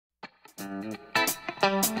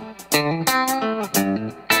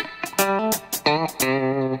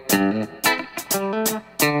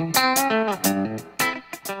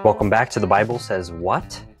Welcome back to The Bible Says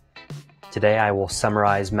What? Today I will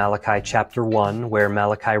summarize Malachi chapter 1, where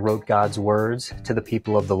Malachi wrote God's words to the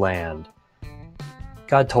people of the land.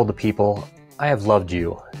 God told the people, "I have loved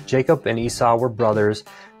you. Jacob and Esau were brothers,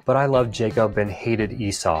 but I loved Jacob and hated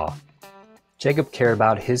Esau. Jacob cared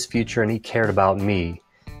about his future and he cared about me.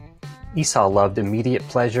 Esau loved immediate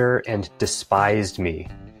pleasure and despised me.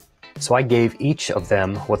 So I gave each of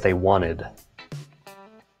them what they wanted."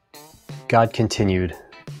 God continued,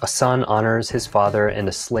 "A son honors his father and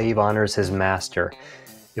a slave honors his master.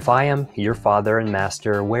 If I am your father and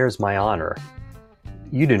master, where's my honor?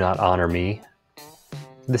 You do not honor me."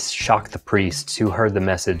 This shocked the priests who heard the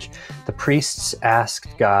message. The priests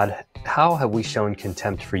asked God, "How have we shown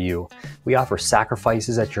contempt for you? We offer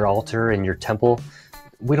sacrifices at your altar in your temple.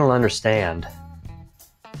 We don't understand."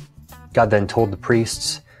 God then told the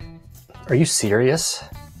priests, "Are you serious?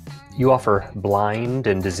 You offer blind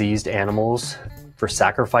and diseased animals for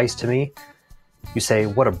sacrifice to me? You say,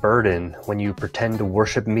 'What a burden,' when you pretend to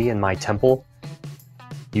worship me in my temple?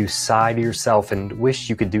 You sigh to yourself and wish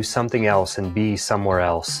you could do something else and be somewhere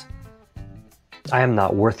else. I am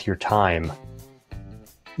not worth your time.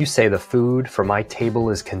 You say the food from my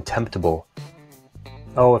table is contemptible.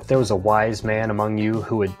 Oh, if there was a wise man among you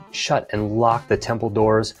who would shut and lock the temple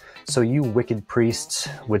doors, so you wicked priests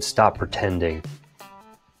would stop pretending.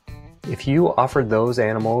 If you offered those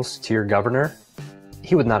animals to your governor,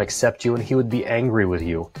 he would not accept you and he would be angry with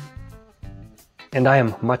you. And I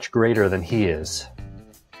am much greater than he is."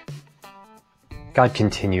 God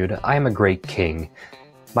continued, "I am a great king.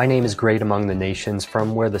 My name is great among the nations,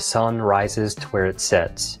 from where the sun rises to where it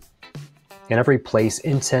sets. In every place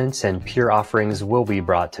incense and pure offerings will be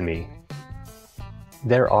brought to me.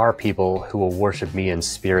 There are people who will worship me in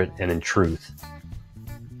spirit and in truth.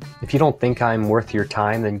 If you don't think I'm worth your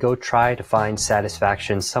time, then go try to find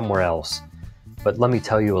satisfaction somewhere else. But let me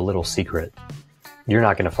tell you a little secret. You're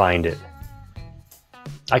not going to find it.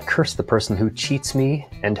 I curse the person who cheats me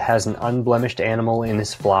and has an unblemished animal in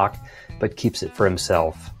his flock, but keeps it for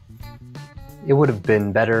himself. It would have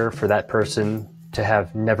been better for that person to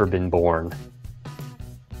have never been born."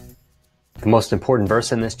 The most important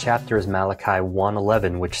verse in this chapter is Malachi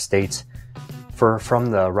 1:11, which states, "For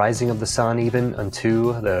from the rising of the sun even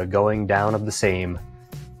unto the going down of the same,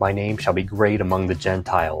 my name shall be great among the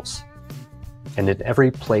Gentiles. And in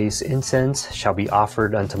every place incense shall be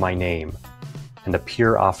offered unto my name, and a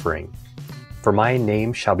pure offering. For my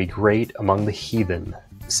name shall be great among the heathen,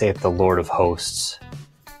 saith the Lord of hosts."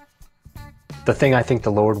 The thing I think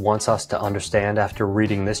the Lord wants us to understand after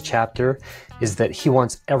reading this chapter is that He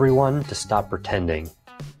wants everyone to stop pretending.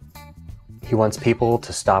 He wants people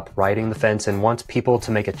to stop riding the fence and wants people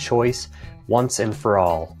to make a choice once and for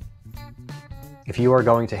all. If you are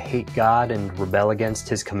going to hate God and rebel against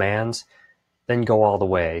His commands, then go all the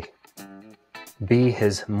way. Be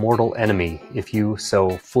His mortal enemy if you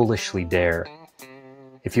so foolishly dare.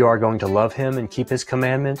 If you are going to love Him and keep His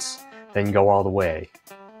commandments, then go all the way.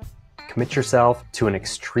 Commit yourself to an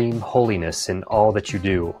extreme holiness in all that you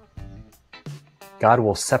do. God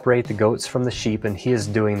will separate the goats from the sheep, and He is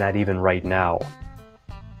doing that even right now.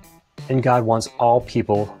 And God wants all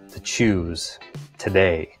people to choose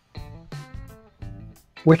today.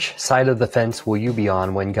 Which side of the fence will you be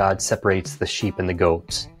on when God separates the sheep and the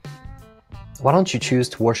goats? Why don't you choose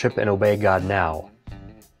to worship and obey God now?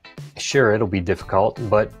 Sure, it'll be difficult,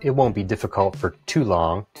 but it won't be difficult for too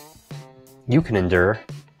long. You can endure.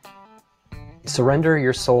 Surrender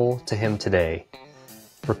your soul to Him today.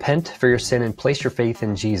 Repent for your sin and place your faith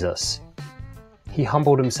in Jesus. He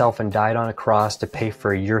humbled Himself and died on a cross to pay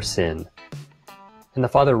for your sin. And the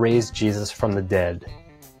Father raised Jesus from the dead.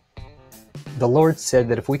 The Lord said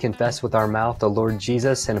that if we confess with our mouth the Lord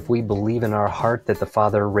Jesus, and if we believe in our heart that the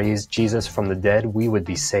Father raised Jesus from the dead, we would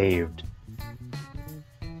be saved.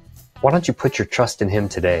 Why don't you put your trust in Him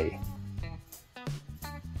today?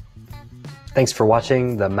 Thanks for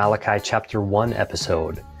watching the Malachi chapter 1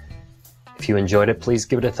 episode. If you enjoyed it, please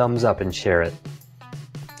give it a thumbs up and share it.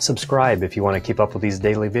 Subscribe if you want to keep up with these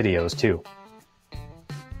daily videos too.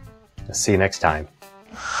 See you next time.